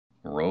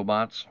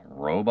Robots,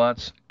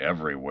 Robots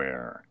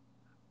Everywhere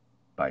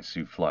by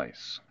Sue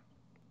Fleiss.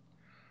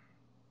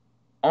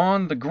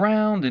 On the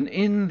ground and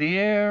in the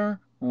air,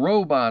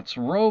 robots,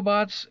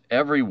 robots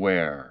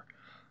everywhere.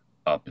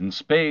 Up in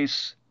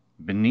space,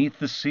 beneath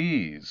the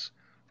seas,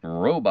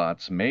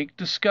 robots make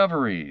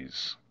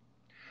discoveries.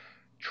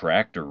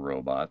 Tractor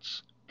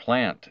robots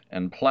plant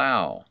and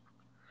plow.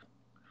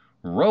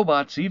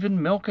 Robots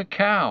even milk a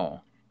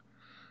cow.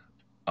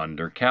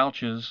 Under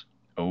couches,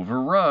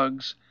 over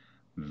rugs,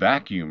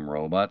 vacuum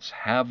robots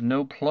have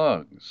no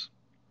plugs.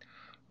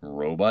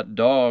 Robot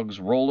dogs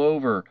roll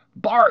over,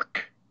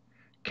 bark!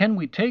 Can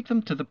we take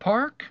them to the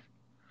park?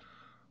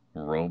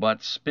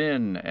 Robots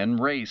spin and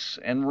race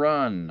and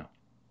run.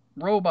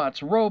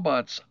 Robots,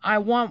 robots, I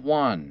want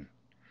one.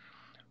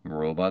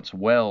 Robots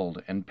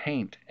weld and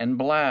paint and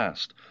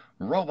blast.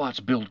 Robots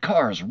build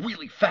cars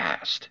really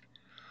fast.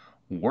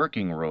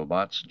 Working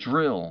robots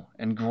drill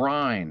and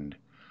grind.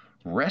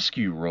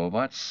 Rescue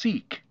robots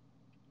seek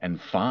and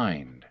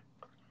find.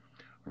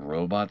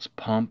 Robots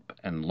pump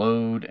and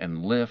load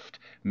and lift,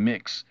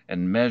 mix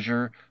and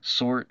measure,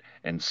 sort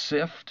and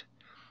sift.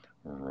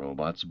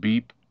 Robots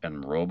beep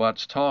and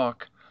robots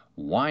talk,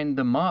 wind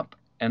them up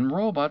and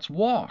robots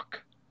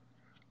walk.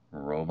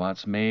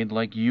 Robots made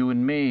like you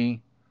and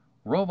me,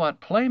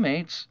 robot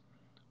playmates,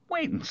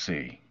 wait and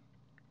see.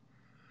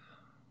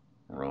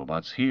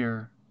 Robots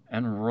here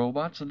and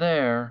robots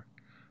there,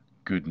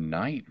 good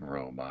night,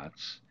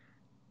 robots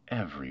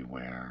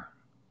everywhere.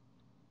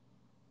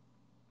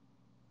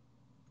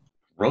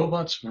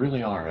 Robots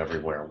really are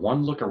everywhere.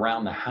 One look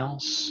around the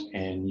house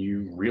and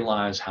you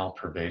realize how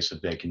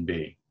pervasive they can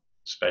be,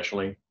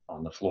 especially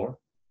on the floor,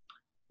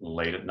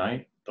 late at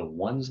night, the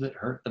ones that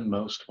hurt the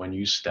most when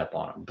you step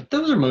on them. But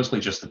those are mostly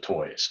just the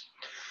toys,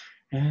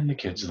 and the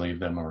kids leave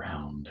them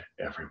around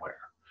everywhere.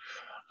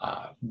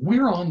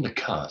 We're on the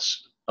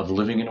cusp of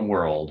living in a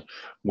world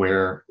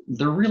where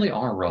there really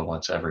are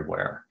robots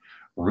everywhere.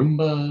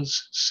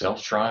 Roombas,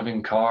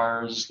 self-driving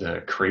cars,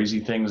 the crazy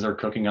things they're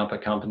cooking up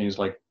at companies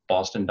like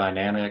Boston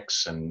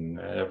Dynamics and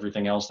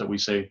everything else that we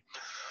see.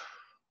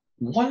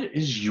 What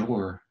is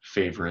your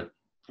favorite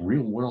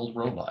real-world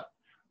robot?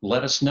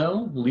 Let us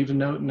know. Leave a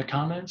note in the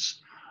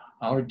comments.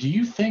 Or do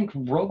you think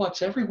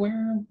robots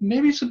everywhere,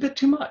 maybe it's a bit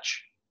too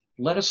much?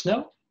 Let us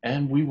know,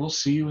 and we will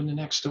see you in the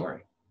next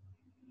story.